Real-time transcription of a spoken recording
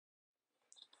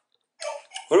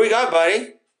What do we got, buddy? We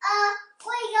got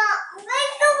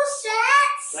Lego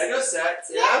sets. Lego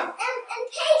sets, yeah? Yeah, and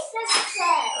pastry sets.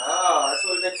 Oh, that's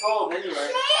what we've been told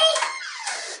anyway.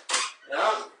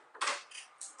 Yeah.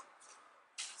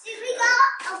 See, we got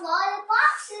a lot of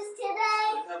boxes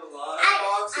today. We have a lot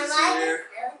of boxes here.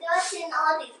 What's in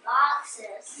all these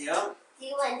boxes? Yeah. Do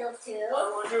you want to go too? I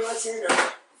wonder what's in them.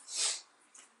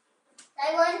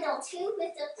 I want to go too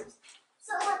with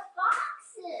so much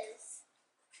boxes.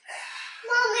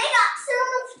 Mom, we got so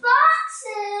much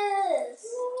boxes.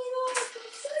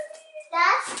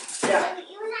 Dad, Yeah. you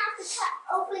even have to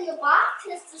open the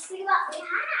boxes to see what we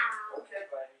have. Okay,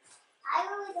 buddy. I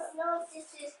really don't know if this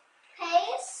is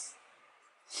paste.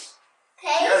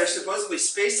 Yeah, there's supposedly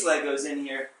space Legos in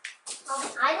here.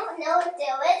 I don't know if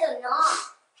there is or not.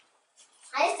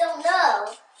 I just don't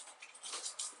know.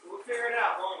 We'll figure it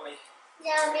out, won't we?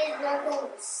 Yeah, we're going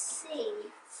to see.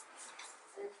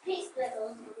 The piece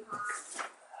Legos we got.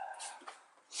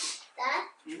 That?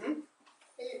 Mm-hmm.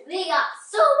 We got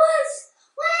so much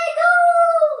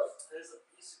Legos! There's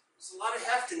a lot of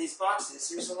heft in these boxes.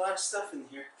 There's a lot of stuff in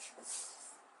here.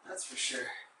 That's for sure.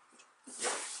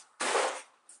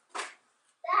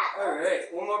 That.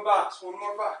 Alright, one more box.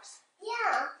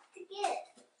 Yeah, to get.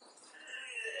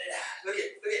 Look at.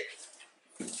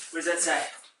 What does that say?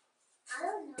 I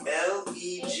don't know.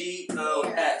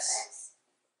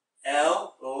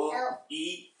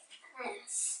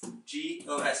 Legos.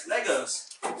 Legos. Legos.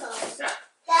 Yeah.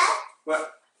 Dad?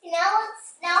 What? Now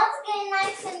it's getting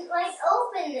nice and like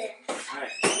open it.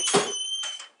 Alright.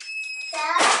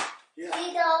 Dad? Yeah.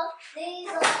 These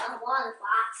are a lot of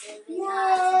boxes.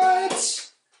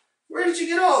 What? Where did you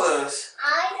get all those?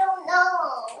 I don't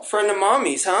know. From the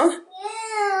mommies, huh?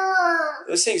 Yeah.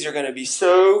 Those things are gonna be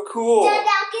so cool. Dad,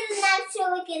 I'll get a knife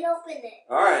so we can open it.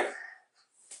 Alright.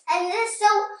 And this is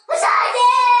so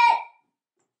excited!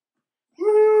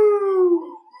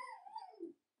 Woo!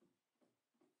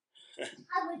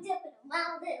 I was dipping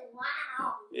around it.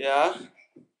 Wow. Yeah?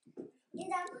 Get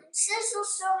out my scissors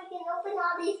so we can open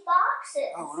all these boxes.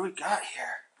 Oh, what do we got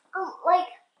here? Like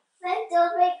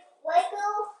those Lego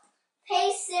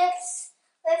P6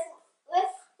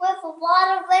 with a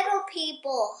lot of Lego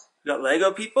people. You got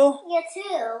Lego people? Yeah,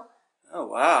 too. Oh,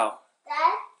 wow.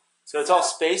 Dad? So it's all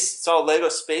space? It's all Lego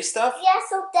space stuff? Yeah,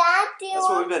 so Dad, That's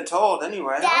what we've been told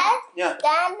anyway. Dad? Yeah.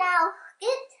 Dad, now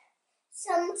get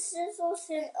some scissors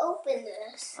and open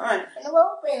this. Alright. And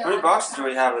we'll open How many boxes do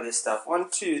we have of this stuff? 1,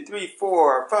 2, 3,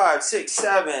 4, 5, 6,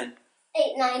 7,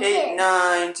 8, 9, 8, 10.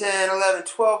 9, 10, 11,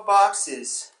 12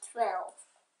 boxes. 12.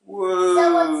 Whoa.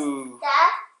 So what's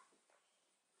that?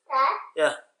 That?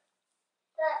 Yeah.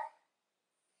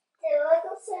 The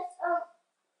Lego sets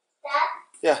that?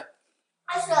 Yeah. I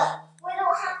said, we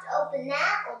don't have to open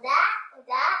that or that or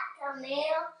that or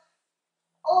there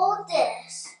or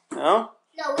this. No?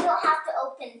 No, we don't have to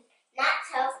open that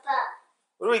stuff, but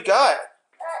What do we got?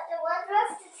 the ones we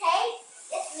have to take,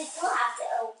 yes, we do have to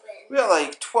open. We got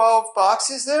like 12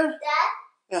 boxes there? That?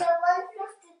 Yeah. The ones we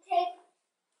have to take,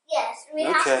 yes, we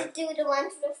have Okay. to do the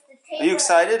ones we have to take. Are you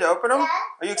excited to open them? Dad?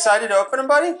 Are you excited to open them,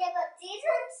 buddy? Yeah, but these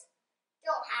ones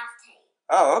don't have tape.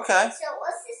 Oh, okay. So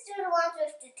let's just do the ones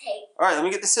with the tape. Alright, let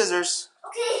me get the scissors.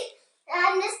 Okay,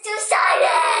 I'm just too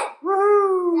excited.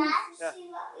 Woo! Let's Yeah. see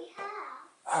what we have.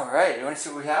 Alright, you want to see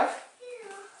what we have?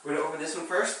 Yeah. We're going to open this one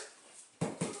first.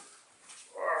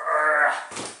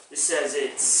 It says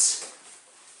it's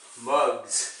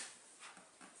mugs.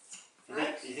 You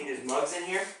think there's mugs in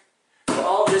here?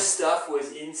 All this stuff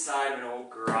was inside an old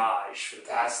garage for the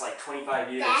past like 25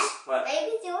 years. Dad, What?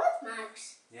 maybe there was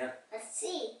mugs. Yeah. Let's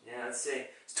see. Yeah, let's see.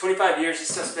 It's 25 years. This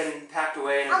stuff's been packed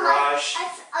away in a garage.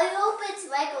 I hope it's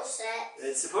Lego set.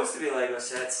 It's supposed to be Lego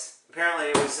sets. Apparently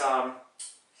it was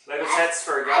Lego sets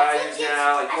for a guy who's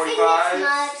now like 45.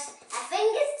 I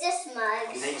think it's just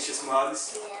mugs. You think it's just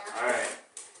mugs? Yeah. Alright.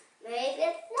 Maybe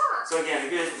it's not. So again, a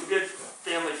good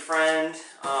family friend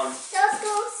So let's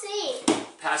go see.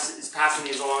 is passing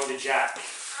these along to Jack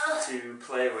to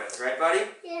play with. Right, buddy?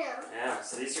 Yeah. Yeah,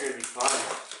 so these are going to be fun.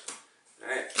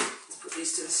 Alright, let's put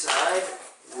these to the side.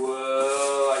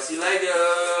 Whoa, I see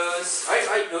Legos.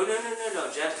 Alright, no.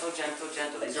 Gentle.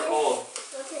 These are old.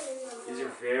 These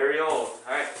are very old.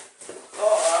 Alright.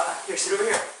 Oh, here, sit over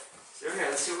here.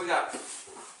 Let's see what we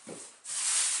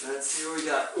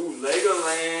got. Ooh,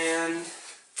 LegoLand.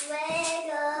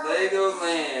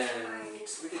 LegoLand.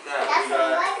 Look at that. That's We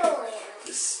got LegoLand.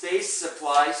 the Space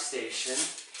Supply Station.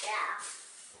 Yeah.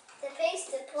 The base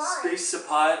supply. Space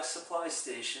Supply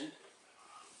Station.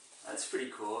 That's pretty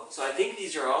cool. So I think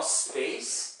these are all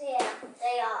space. Yeah,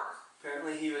 they are.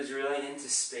 Apparently he was really into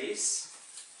space.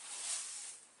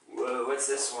 Whoa, what's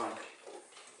this one?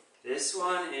 This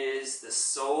one is the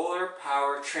solar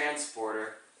power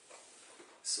transporter.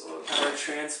 Solar power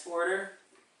transporter.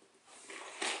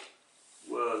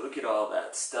 Whoa, look at all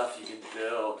that stuff you can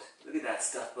build. Look at that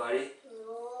stuff, buddy.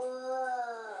 Whoa.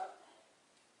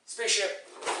 Spaceship.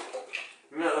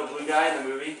 Remember that little blue guy in the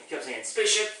movie? He kept saying,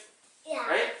 spaceship. Yeah.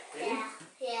 Right? Yeah.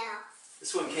 Yeah.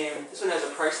 This one has a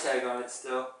price tag on it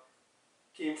still.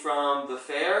 Came from the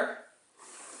fair.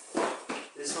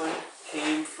 This one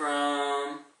came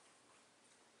from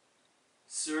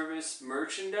Service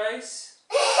Merchandise.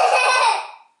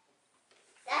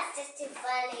 That's just too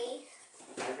funny.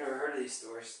 I've never heard of these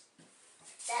stores.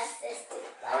 That's just too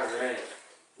funny. Alright.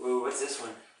 Whoa, what's this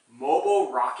one?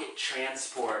 Mobile Rocket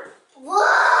Transport. Whoa!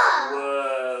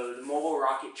 Whoa, the Mobile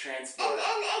Rocket Transport. And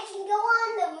it can go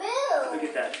on the moon. Look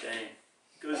at that thing.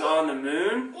 It goes on the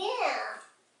moon? Yeah.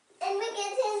 And we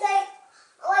can send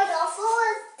like a floor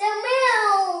the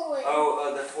moon.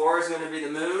 Oh, the floor is going to be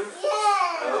the moon?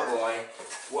 Yeah. Oh boy.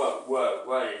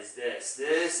 What is this?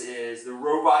 This is the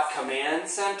Robot Command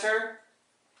Center.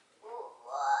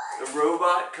 What? The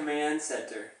Robot Command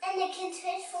Center. And it can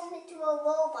transform into a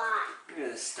robot. Look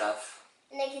at this stuff.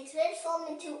 And it can transform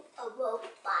into a robot.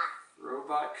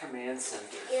 Robot Command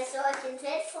Center. Yeah, so it can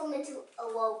transform into a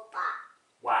robot.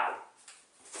 Wow.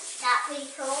 That pretty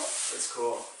cool? That's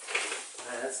cool.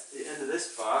 Alright, that's the end of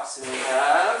this box. And we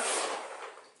have,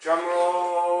 drum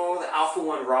roll, the Alpha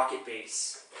 1 rocket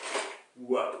base.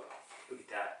 Whoa. Look at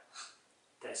that.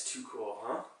 That's too cool,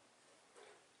 huh?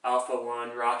 Alpha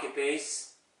 1 rocket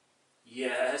base.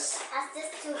 Yes. That's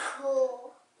just too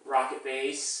cool. Rocket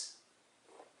base.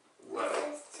 Whoa.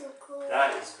 That's too cool.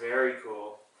 That is very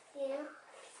cool. Yeah.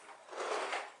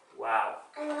 Wow.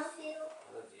 I love you.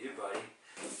 I love you, buddy.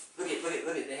 Look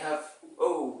at, they have,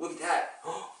 oh, look at that.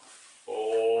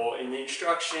 Oh, and the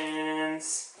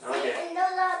instructions. Okay. And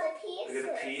those are the pieces. Look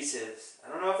at the pieces. I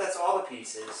don't know if that's all the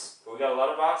pieces, but we got a lot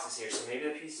of boxes here, so maybe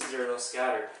the pieces are a little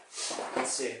scattered.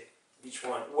 Let's see. Each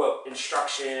one. Whoa,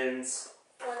 instructions.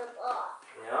 For the ball.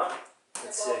 Yeah.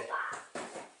 Let's see.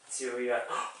 Let's see what we got.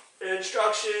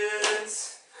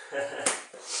 Instructions.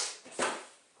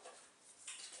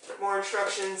 More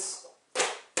instructions.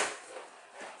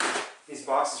 These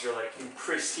boxes are like in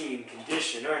pristine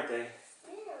condition, aren't they?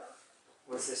 Yeah.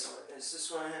 What's this one? Does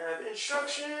this one have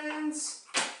instructions?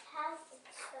 It has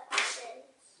instructions.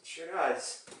 It sure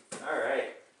does.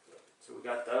 Alright. So we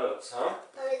got those, huh?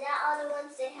 Oh, is that all the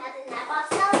ones they had in that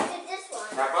box? Now let's do this one.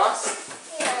 That box?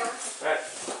 Yeah. Alright.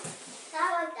 I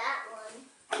like that one.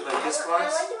 You like this I box?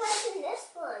 wonder what's in this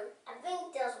one. I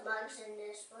think there's mugs in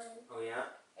this one. Oh yeah?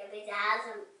 Maybe it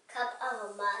has a cup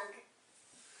of a mug.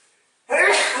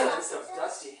 This stuff's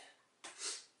dusty.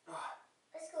 Oh,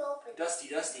 Let's go open it.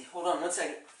 dusty. Hold on 1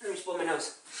 second. Let me just blow my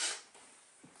nose.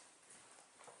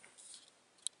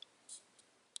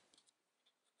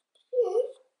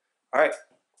 Alright.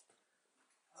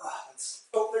 Let's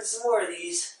open some more of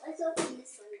these. Let's open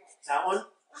this one next. That one?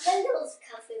 I think there's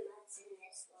coffee mugs in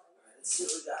this one. Alright, let's see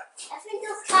what we got. I think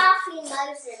there's coffee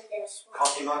mugs in this one.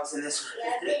 Coffee mugs in this one?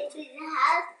 Yeah, did it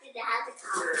have the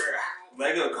coffee mug?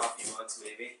 Lego coffee mugs,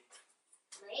 maybe.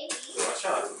 Maybe. Watch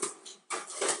out.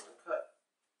 Cut.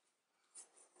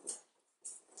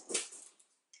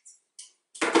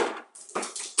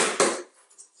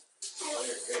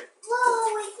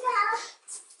 Whoa, we have.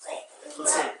 Wait,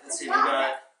 Let's see. We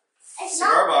got It's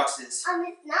cigar not. boxes. It's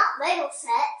not Lego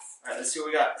sets. Alright, let's see what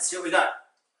we got.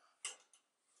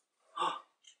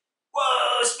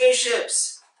 Whoa,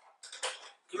 spaceships!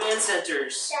 Command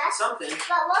centers. That's- Something.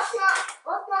 But let's not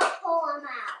pull them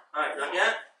out. Alright, not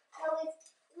yet? So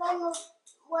it's when we're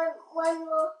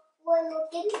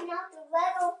getting out the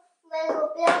Lego, when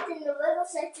we're building the Lego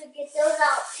set to get those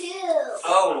out too.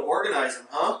 Oh, and organize them,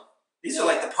 huh? These are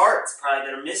like the parts probably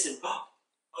that are missing.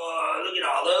 Oh, look at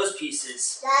all those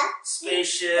pieces.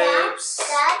 Spaceships.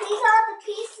 Dad, these are the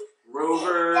pieces.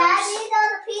 Rovers. Dad, these are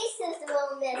the pieces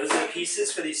we're missing. Those are the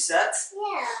pieces for these sets?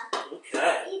 Yeah.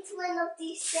 Okay. Each one of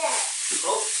these sets.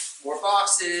 Oh, more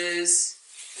boxes.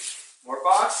 More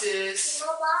boxes.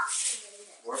 More boxes in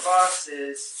it. More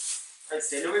boxes. Alright,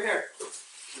 stand over here.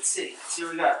 Let's see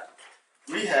what we got.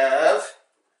 We have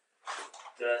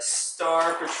the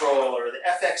Star Patroller, the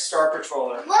FX Star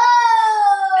Patroller.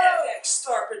 Whoa! FX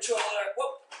Star Patroller.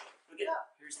 Whoa. Look at,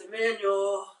 here's the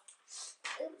manual.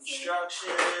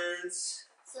 Instructions.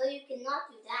 So you cannot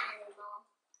do that anymore.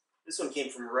 This one came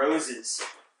from Roses.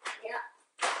 Yeah.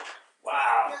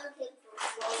 Wow. Another came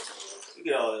from Roses. Look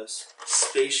at all those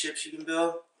spaceships you can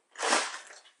build.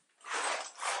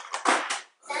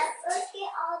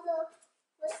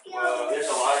 Whoa, there's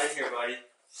a lot in here, buddy.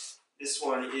 This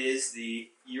one is the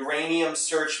Uranium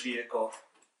Search Vehicle.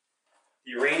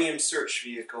 The uranium search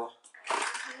vehicle.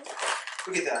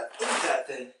 Look at that. Look at that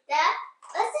thing. Dad,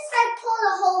 let's just like pull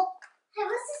the whole. Hey,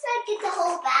 let's just like get the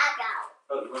whole bag out.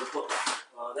 Oh, you want to pull?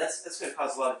 Well, that's going to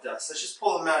cause a lot of dust. Let's just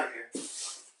pull them out of here.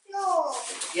 No.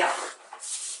 Yeah.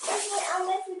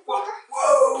 If we pull the...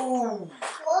 Whoa!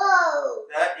 Whoa!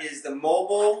 That is the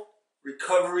mobile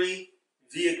recovery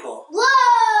vehicle.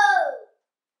 Whoa!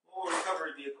 Mobile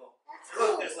recovery vehicle. That's And look,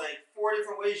 cool. there's like 4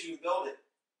 different ways you can build it.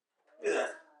 Look at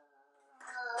that.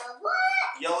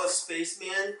 What? Yellow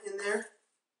spaceman in there.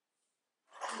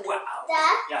 Wow.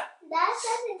 Dad? Yeah. That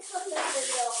doesn't come with the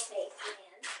yellow face,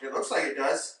 man. It looks like it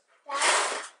does. Dad?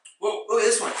 Whoa, look at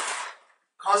this one.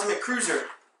 Cosmic Cruiser.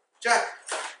 Jack.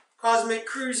 Cosmic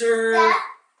Cruiser. Dad,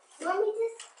 let me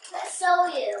just show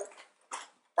you.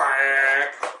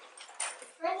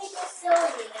 Let me just show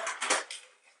you.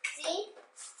 See?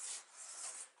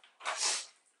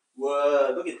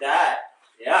 Whoa, look at that.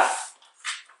 Yeah.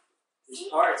 These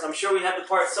parts. I'm sure we have the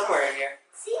parts somewhere in here.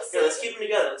 See? Here, let's keep them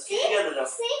together. Let's keep them together, though.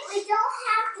 See, we don't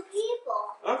have the people.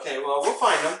 Okay, well, we'll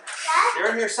find them. Dad?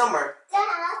 They're in here somewhere.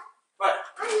 Dad? What?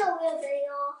 I know where they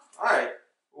are. Alright.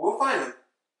 We'll find them.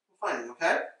 We'll find them,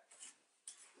 okay?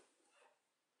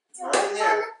 Right in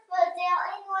there. But they're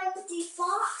in one of these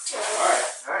boxes.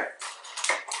 Alright.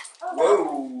 Oh,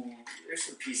 Whoa. There's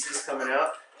some pieces coming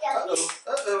out. Yeah.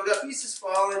 Uh-oh, we got pieces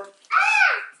falling. Ah!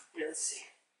 Here, let's see.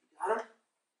 Got them?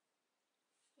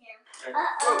 Yeah.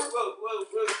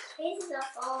 Whoa. Pieces are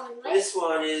falling. Right? This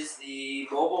one is the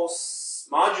mobile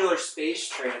modular space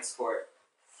transport.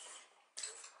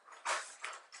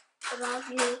 I love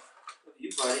you. Love you,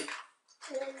 buddy.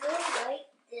 Can I go like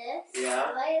this?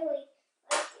 Yeah. Why are we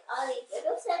like all these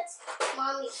little sets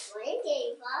Mommy Flynn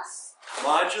gave us?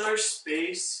 Modular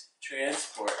space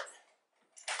transport.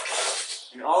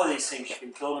 And all of these things, you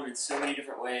can build them in so many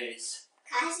different ways.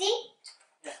 Can I see?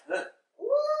 Yeah, look.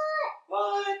 What?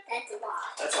 What? That's a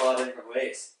lot. That's a lot of different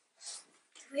ways.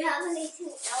 Do we have anything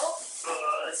else?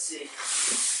 Let's see.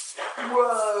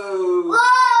 Whoa! Whoa!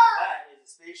 That is a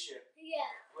spaceship.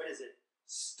 Yeah. What is it?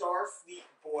 Starfleet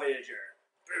Voyager.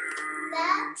 Boom!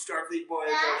 That- Starfleet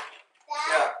Voyager. That,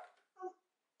 Yeah.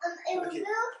 it Look would at-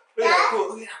 do Look at how cool.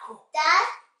 Look at how cool. that.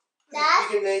 We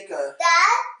can make a...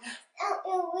 It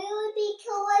would really be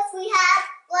cool if we had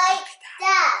like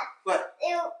that. What?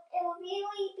 It would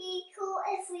really be cool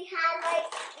if we had like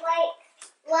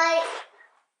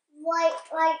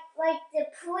the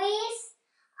police,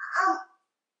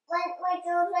 like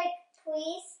those like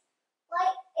police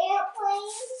like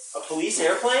airplanes. A police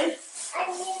airplane? I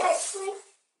mean like police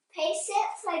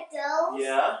spaceships like those.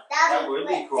 Yeah. That would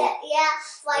be like cool. Yeah,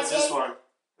 like What's this one?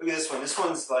 Look at this one. This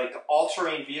one's like an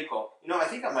all-terrain vehicle. You know, I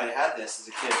think I might have had this as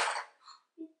a kid.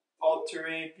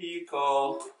 All-terrain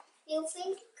vehicle. You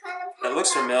think you kind of That have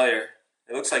looks that? familiar.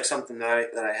 It looks like something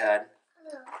that I had.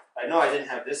 Oh. I know I didn't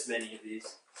have this many of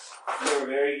these. You're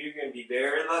going to be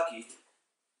very lucky.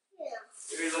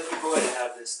 Yeah. Very lucky boy to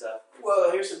have this stuff. Whoa,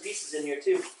 here's some pieces in here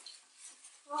too.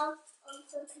 Some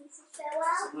pieces fell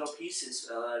out. Some little pieces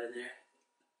fell out in there.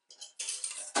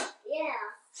 Yeah.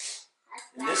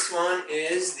 And this one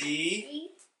is the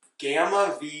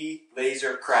Gamma V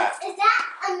laser craft. Is that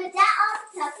off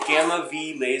the top? Gamma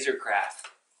V laser craft.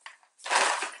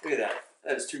 Look at that.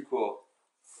 That is too cool.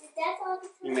 Is that off the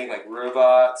top? You can make like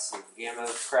robots and gamma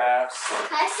crafts. And...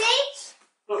 Can I see?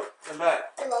 Look, come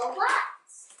back. The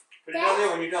robots. Put it down there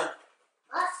when you're done.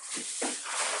 What?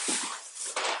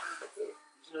 There's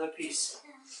another piece.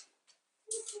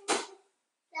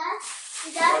 Dad? We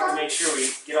have to make sure we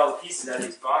get all the pieces out of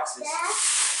these boxes. Dad?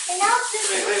 And also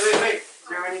Wait. Is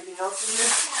there anything else in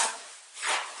there?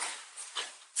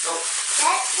 No. Nope.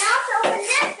 Now open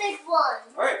this big one.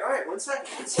 Alright. One second.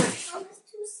 Oh, it's too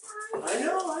small. I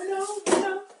know.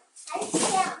 I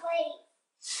can't wait.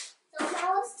 So now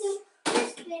let's do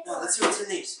this big No, one. let's see what's in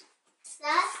these.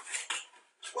 Dad?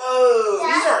 Whoa, Dad?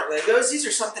 these aren't Legos. These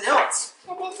are something else.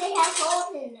 I bet they have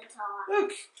holes in the top.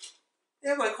 Look. They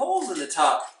have like holes in the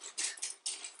top.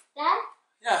 Dad?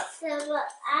 Yeah. So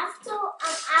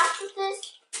after this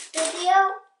video,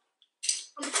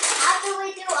 after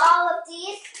we do all of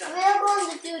these, we're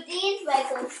going to do these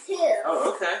Legos too.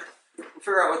 Oh, okay. We'll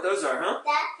figure out what those are, huh?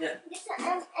 That, Yeah. and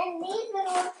these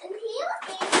little ones in here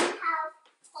even have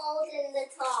holes in the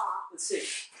top. Let's see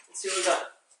what we got.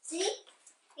 See?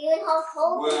 Even have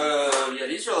holes. Whoa, yeah,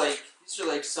 these are like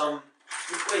some.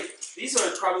 Wait, these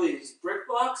are probably these brick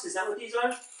blocks. Is that what these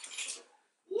are?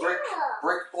 Yeah.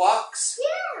 Brick blocks.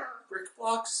 Yeah. Brick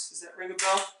blocks. Does that ring a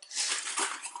bell?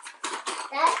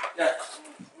 That. Yeah.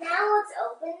 Now let's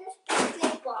open this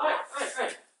big box. All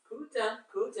right. Cool it down.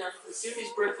 Let's see what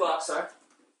these brick blocks are.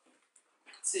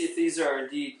 Let's see if these are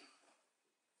indeed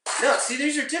No, see,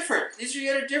 these are different. These are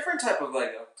yet a different type of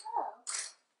Lego. Oh.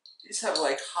 These have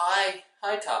like high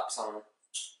tops on them.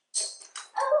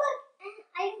 Oh, look,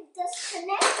 I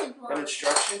disconnected one. Got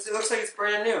instructions. It looks like it's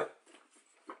brand new.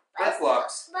 But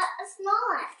blocks. But it's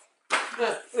not.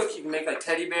 Yeah, look, you can make like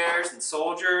teddy bears and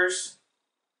soldiers,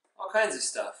 all kinds of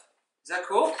stuff. Is that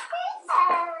cool?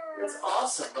 That's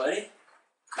awesome, buddy.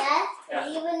 Dad, Yeah.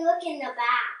 even look in the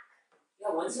back. Yeah,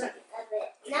 1 second. Of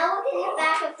it. Now look in the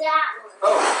back of that one.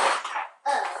 Oh.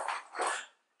 Oh.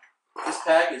 This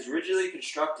pack is rigidly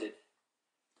constructed.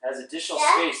 Has additional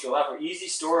Dad? space to allow for easy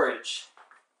storage.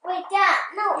 Wait, Dad,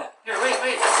 no. Yeah. Here,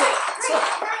 wait, that's it.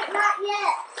 Wait, not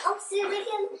yet. Oh, see, we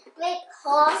can make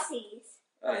horses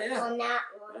Oh, yeah. on that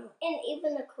one. And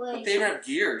even a crane. They even have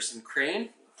gears and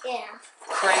crane. Yeah.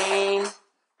 Crane,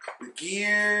 with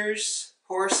gears,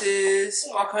 horses,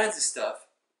 all kinds of stuff.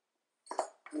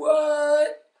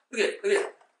 What? Look at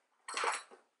it.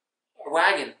 A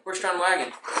wagon, horse-drawn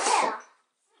wagon. Yeah.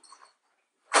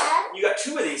 Dad? You got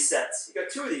 2 of these sets.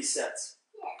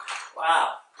 Yeah.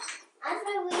 Wow. I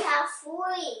think we have 3.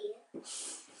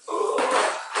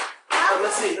 Oh,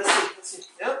 let's see.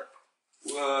 Yep.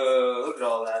 Whoa, look at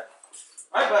all that.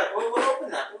 All right, bud, we'll open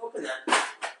that.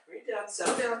 Bring it down,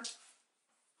 settle down.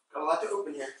 Got a lot to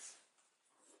open here.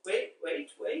 Wait.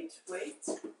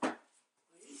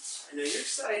 I know you're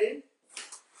excited.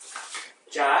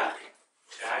 Jack,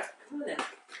 come on in.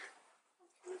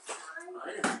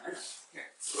 I know. Here,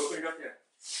 open it up there.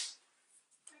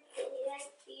 Right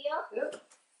here. Yep.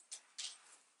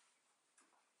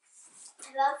 I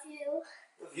love you.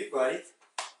 Love you, buddy.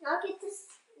 Now get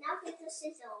the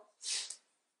scissors.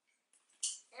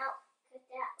 Now cut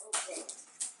that open.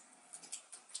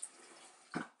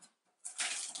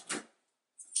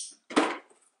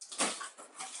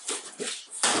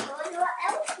 I wonder what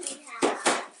else we have.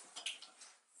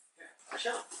 Here, watch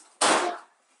out.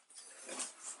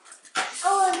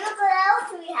 Oh, look what else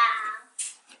we have.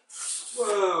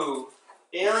 Whoa.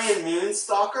 Alien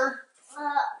Moonstalker?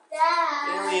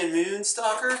 Dad. Alien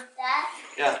Moonstalker? Dad.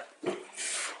 Yeah.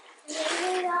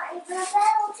 Maybe not even a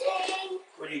belting.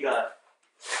 What do you got?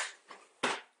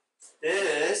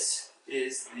 This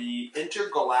is the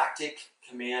Intergalactic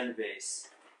Command Base.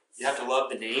 You have to love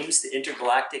the names, the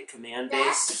Intergalactic Command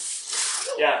Base.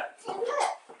 Yeah. Hey, look.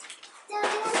 There's the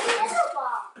other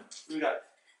ball. What do we got?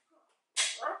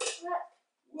 Look.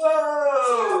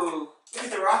 Whoa! Look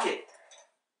at the rocket.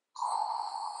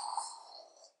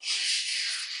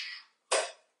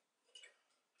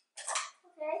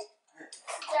 Okay.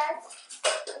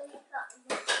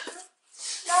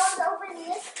 Now let's open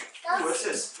this. What's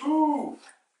this? Ooh!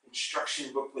 Instruction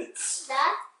booklets.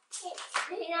 That?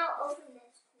 Okay, now open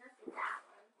this. Not that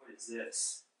one. What is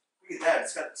this? Look at that.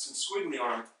 It's got some squiggly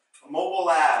on it. A mobile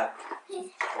lab.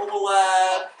 Mobile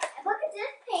lab. Look at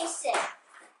this payset.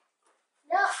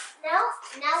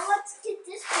 Now let's get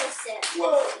this payset.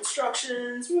 Whoa!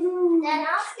 Instructions. Woohoo! Now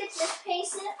let's get this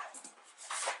payset.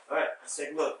 Alright, let's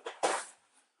take a look.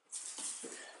 Is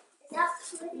that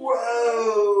pretty?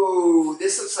 Whoa!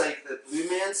 This looks like the Blue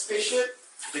Man spaceship.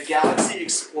 The Galaxy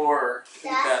Explorer.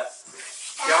 Look at that.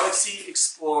 Galaxy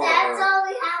Explorer. That's all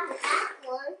we have with that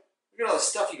one. Look at all the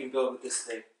stuff you can build with this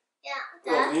thing.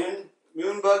 Yeah. Little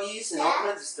moon buggies and all Dad?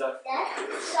 kinds of stuff.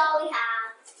 That's all we have.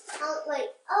 Oh, wait.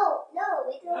 Oh, no,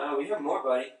 we don't. No, we have more,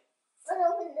 buddy. Let's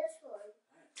open this one.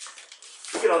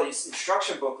 Look at all these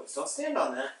instruction booklets. Don't stand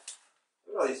on that.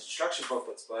 Look at all these instruction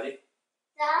booklets, buddy.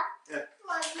 Dad? Yeah. Come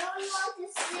on, you really want to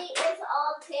see if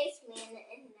all the spacemen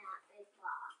in that big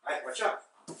box. Alright, watch out.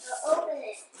 Open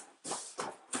it.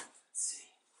 Let's see.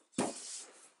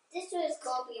 This was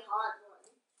going to be a hard one.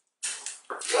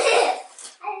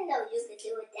 I didn't know you could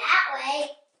do it that way.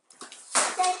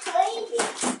 That's crazy.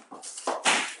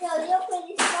 No, you're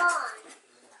pretty strong.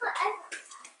 Hey,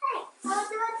 how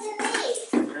do it to me?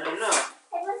 I don't know.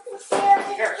 Hey, let's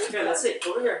compare it. Here, let's see.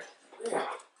 Over here. Let me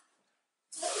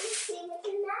see what's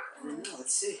in that I one. don't know.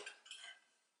 Let's see.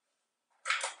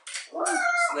 Wow.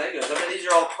 Legos. I bet these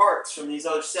are all parts from these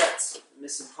other sets.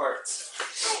 Missing parts.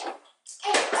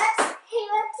 Hey,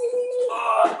 what's in these?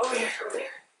 Over here. Over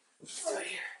here. Right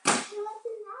here. Hey, what's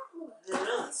in that one? I don't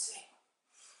know. Let's see.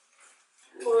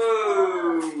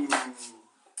 Whoa.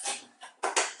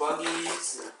 Buggies.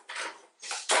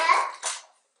 Dad?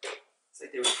 It's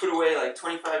like they were put away like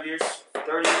 25 years,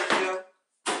 30 years ago.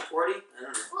 40? I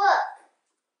don't know. Look.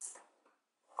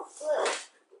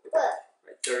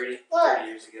 Right, 30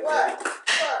 years ago. Maybe.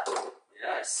 Look.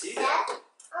 Yeah, I see Dad? that.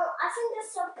 Oh, I think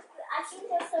there's some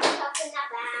stuff in that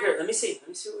bag. Here, let me see. Let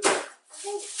me see what we got. I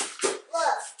think,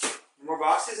 look. More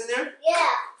boxes in there?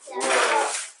 Yeah. Whoa.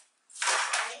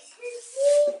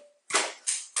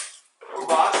 More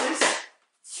boxes?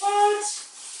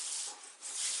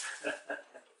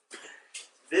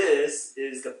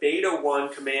 is the Beta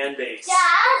 1 command base. Dad?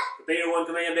 The Beta 1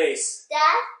 command base. Dad?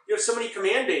 You have so many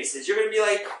command bases. You're going to be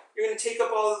like, you're going to take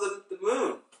up all of the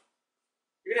moon.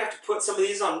 You're going to have to put some of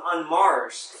these on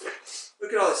Mars.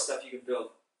 Look at all this stuff you can build.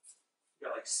 You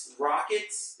got like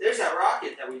rockets. There's that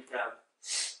rocket that we found.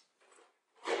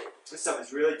 This stuff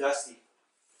is really dusty.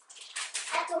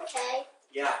 That's okay.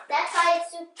 Yeah. That's why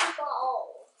it's super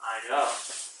old. I know.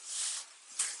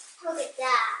 Look at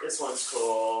that. This one's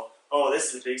cool. Oh,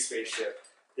 this is a big spaceship.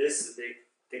 This is the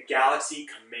Galaxy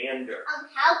Commander.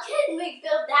 How can we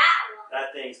build that one?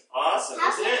 That thing's awesome,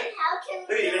 isn't it? How can Look,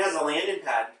 we it even has a landing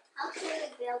pad. How can we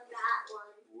build that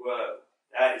one? Whoa,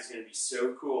 that is going to be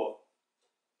so cool.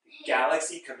 The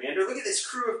Galaxy Commander. Look at this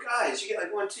crew of guys. You get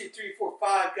like 1, 2, 3, 4,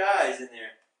 5 guys in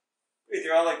there. Look at,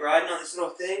 they're all like riding on this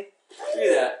little thing. Look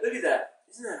at that. Look at that.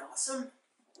 Isn't that awesome?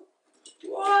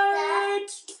 What?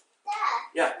 Dad,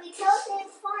 yeah. We told them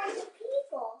to find the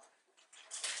people.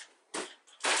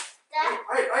 Dad?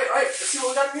 Alright. Let's see what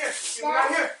we got in here. Let's see what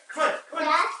we got here. Come on.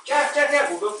 Dad? Dad.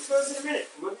 We'll go through those in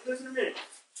a minute.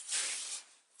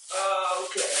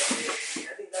 Okay.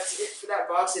 I think that's it for that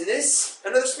box. And this,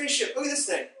 another spaceship. Look at this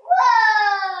thing.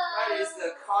 Whoa! That is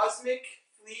the Cosmic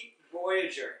Fleet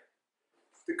Voyager.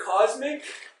 The Cosmic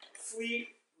Fleet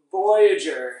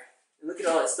Voyager. And look at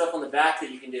all that stuff on the back that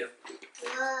you can do.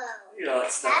 Whoa. Look at all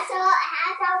that stuff.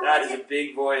 That is a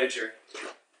big Voyager.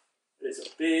 It is a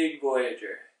big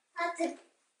Voyager.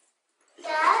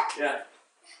 Dad? Yeah.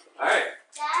 Alright.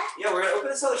 Dad? Yeah, we're going to open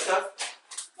this other stuff.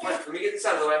 Come on, let me get this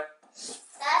out of the way.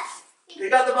 Dad? You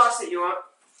got the box that you want.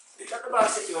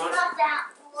 Not that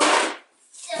one.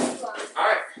 This one.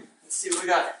 Alright. Let's see what we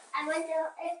got. I wonder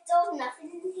if there's nothing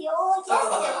in here.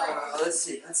 Let's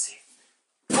see.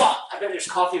 Wow, I bet there's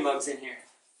coffee mugs in here.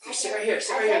 Sit right here.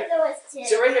 I bet there was two.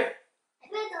 Sit right here. I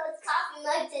bet there was coffee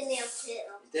mugs in there too.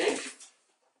 You think?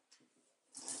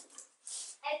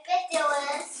 I bet there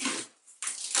was.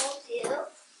 Thank you.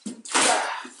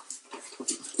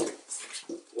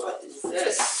 What is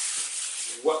this?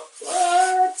 What?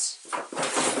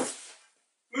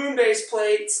 Moon base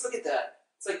plates. Look at that.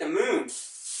 It's like the moon.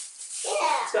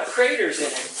 Yeah. It's got craters in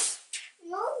it.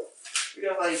 No. We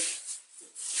got like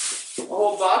a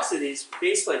whole box of these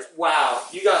base plates. Wow,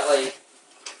 you got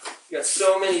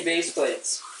so many base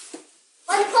plates.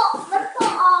 Let's put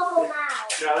all of them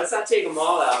out. No, let's not take them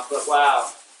all out, but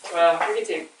wow. Well, we can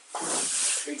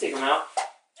take them out.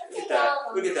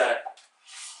 Look at that.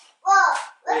 Whoa.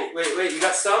 Wait, you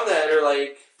got some that are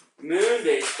like moon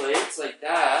base plates, like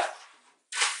that.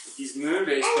 These moon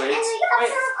base plates. And we got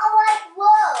some are like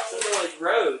roads. Some are like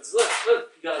roads. Look,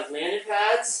 you got like landing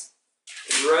pads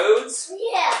and roads.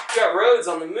 Yeah. You got roads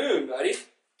on the moon, buddy.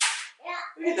 Yeah.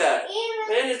 Look at that.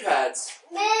 Landing pads.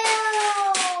 No.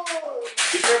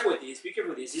 Be careful with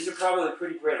these. These are probably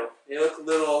pretty brittle. They look a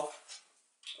little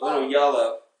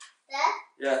yellow. Dad?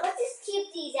 Yeah. Let's just keep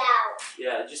these out.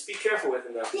 Yeah, just be careful with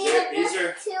them though. These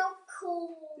are too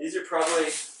cool. These are probably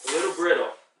a little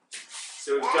brittle.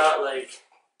 So we've got like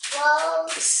a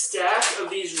stack of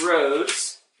these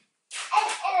roads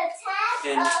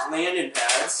and landing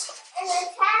pads. And a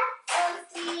pack of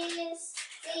these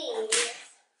things.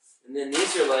 And then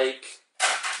these are like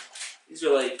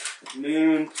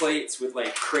moon plates with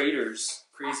like craters,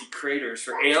 crazy craters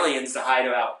for aliens to hide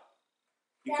out.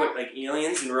 You put like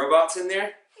aliens and robots in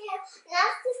there? Yeah,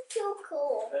 that's just too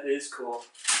cool. That is cool.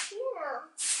 Yeah.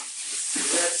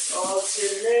 That's all that's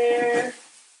in there.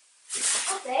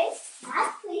 Okay,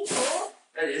 that's pretty cool.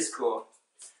 That is cool.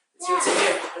 Let's see what's in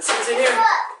here. Let's see what's in here.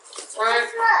 Look.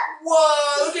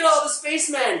 Whoa, look at all the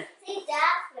spacemen. See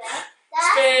that?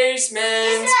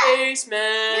 Spacemen.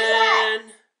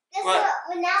 What?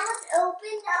 When that was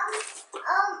opened,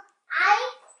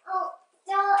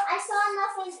 I saw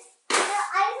nothing. I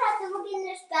just had to look in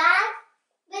this bag,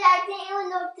 but I didn't even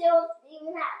know if there was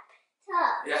even that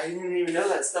tub. Yeah, you didn't even know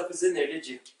that stuff was in there, did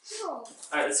you? No.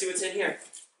 Alright, let's see what's in here.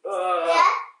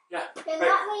 Yeah. Then Right.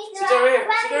 let me Sit down right here.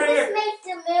 let Sit me down right just here. make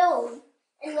the moon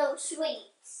and those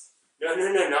sweets. No,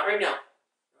 not right now.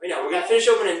 Right now, we're gonna finish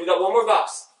opening. We got one more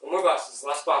box. This is the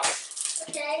last box.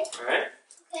 Okay. Alright?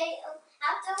 Okay.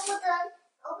 After we're done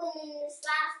opening this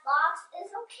last box,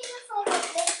 it's okay if I like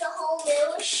make the whole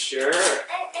moon Sure.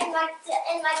 and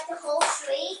like the whole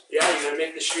street. Yeah, you're gonna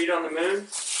make the street on the moon?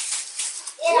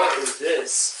 Yeah. What is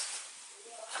this?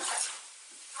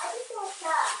 I just want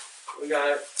that. We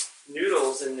got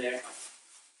noodles in there.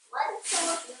 What is so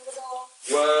much noodle?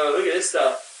 Whoa, look at this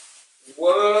stuff.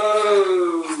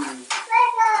 Whoa!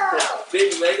 Lego!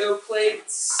 Big Lego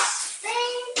plates.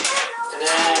 Big Lego! And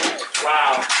then,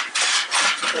 wow.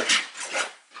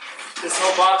 This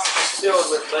whole box is filled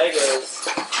with Legos.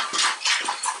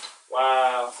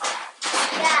 Wow.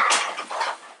 Yeah.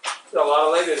 There's a lot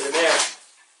of Legos in there.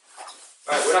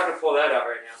 Alright, we're not going to pull that out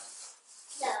right now.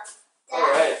 No.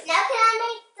 Alright. Now can I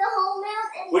make the whole meal?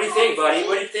 What do you think, buddy?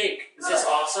 What do you think? Is this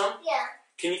awesome? Yeah.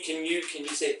 Can you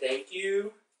say thank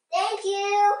you? Thank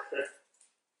you.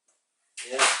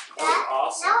 Yeah, that was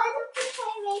awesome. Now I don't think I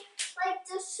make like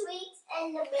the sweets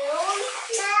and the meal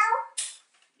now.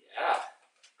 Yeah.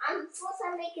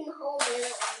 I'm making the whole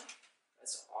meal.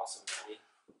 That's awesome, buddy.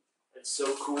 That's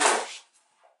so cool.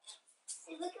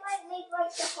 See, we can make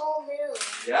like the whole meal.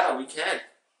 Yeah, we can.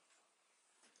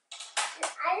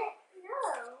 I don't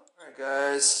know. Alright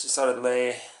guys, just thought I'd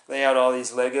lay out all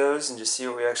these Legos and just see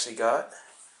what we actually got.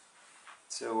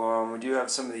 So we do have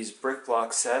some of these brick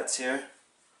block sets here.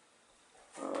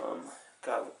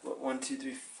 Got what, 1, 2,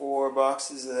 3, 4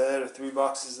 boxes of that, or 3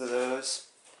 boxes of those.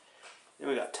 Then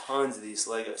we got tons of these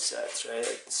Lego sets, right?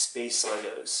 Like the space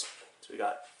Legos. So we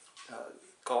got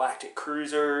galactic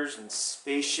cruisers and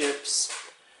spaceships.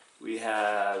 We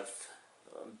have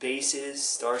bases,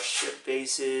 starship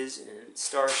bases, and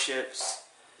starships,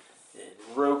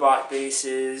 and robot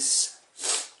bases.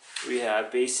 We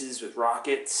have bases with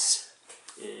rockets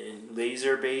and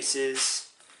laser bases.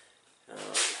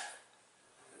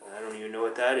 I don't even know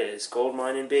what that is. Gold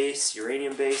mining base,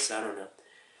 uranium base, I don't know.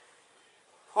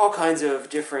 All kinds of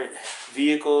different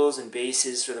vehicles and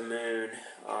bases for the moon.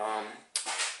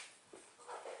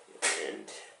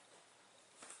 And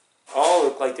all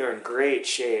look like they're in great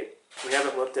shape. We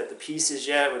haven't looked at the pieces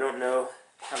yet. We don't know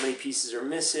how many pieces are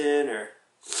missing or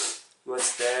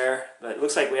what's there. But it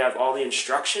looks like we have all the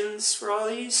instructions for all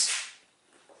these.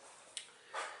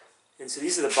 And so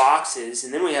these are the boxes.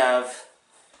 And then we have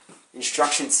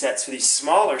instruction sets for these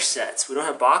smaller sets. We don't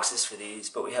have boxes for these,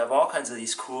 but we have all kinds of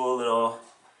these cool little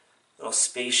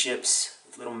spaceships,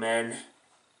 little men,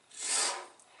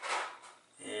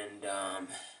 and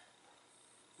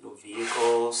little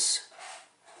vehicles.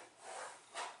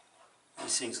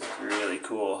 These things look really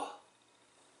cool.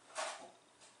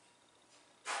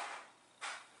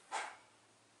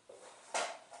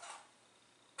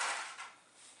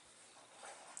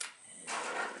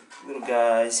 And little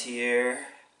guys here.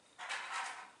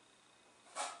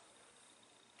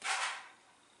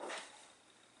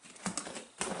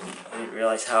 I didn't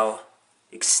realize how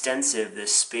extensive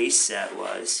this space set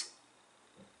was.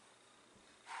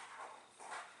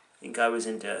 I think I was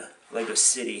into Lego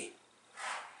City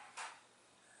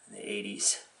in the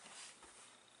 80s.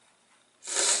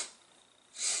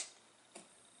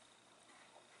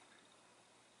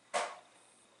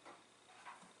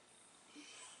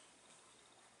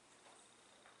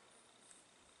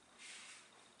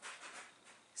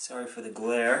 Sorry for the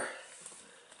glare.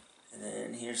 And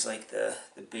then here's like the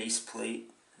base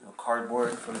plate,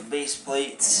 cardboard from the base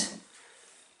plates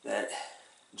that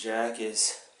Jack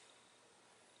is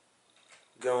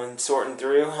sorting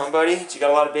through, huh buddy? You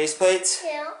got a lot of base plates?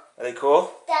 Yeah. Are they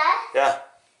cool? Dad? Yeah.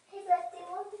 Hey, Dad, do you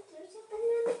want to do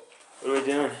something? What are we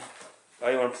doing? Oh,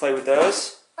 you want to play with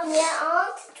those? Yeah, I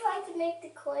want to try to make the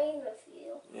coin with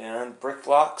you. Yeah, and brick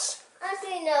blocks?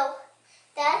 Actually, no.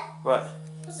 Dad? What?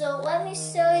 So let me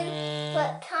show you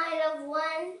what kind of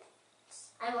one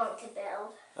I want to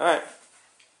build. Alright.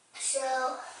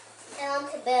 So I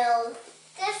want to build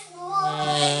this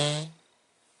one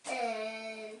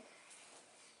and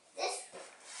this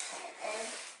and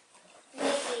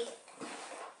maybe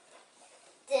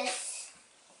this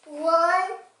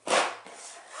one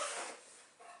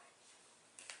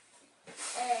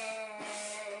and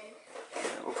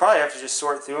We'll probably have to just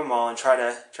sort through them all and try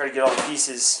to get all the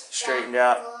pieces straightened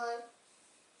out.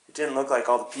 It didn't look like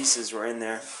all the pieces were in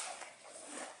there.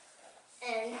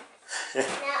 And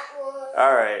that one.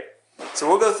 Alright. So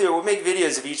we'll make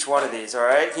videos of each one of these,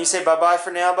 alright? Can you say bye-bye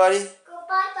for now, buddy? Go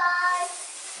bye-bye.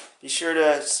 Be sure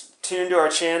to tune to our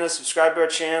channel, subscribe to our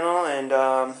channel, and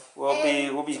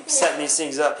we'll be setting these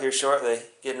things up here shortly.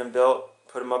 Getting them built,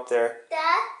 put them up there.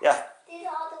 Dad? Yeah. These are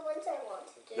all the ones I want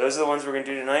to do. Those are the ones we're going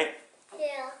to do tonight?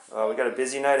 Yeah. Well, we got a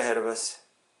busy night ahead of us.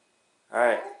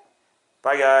 Alright.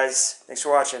 Bye, guys. Thanks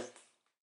for watching.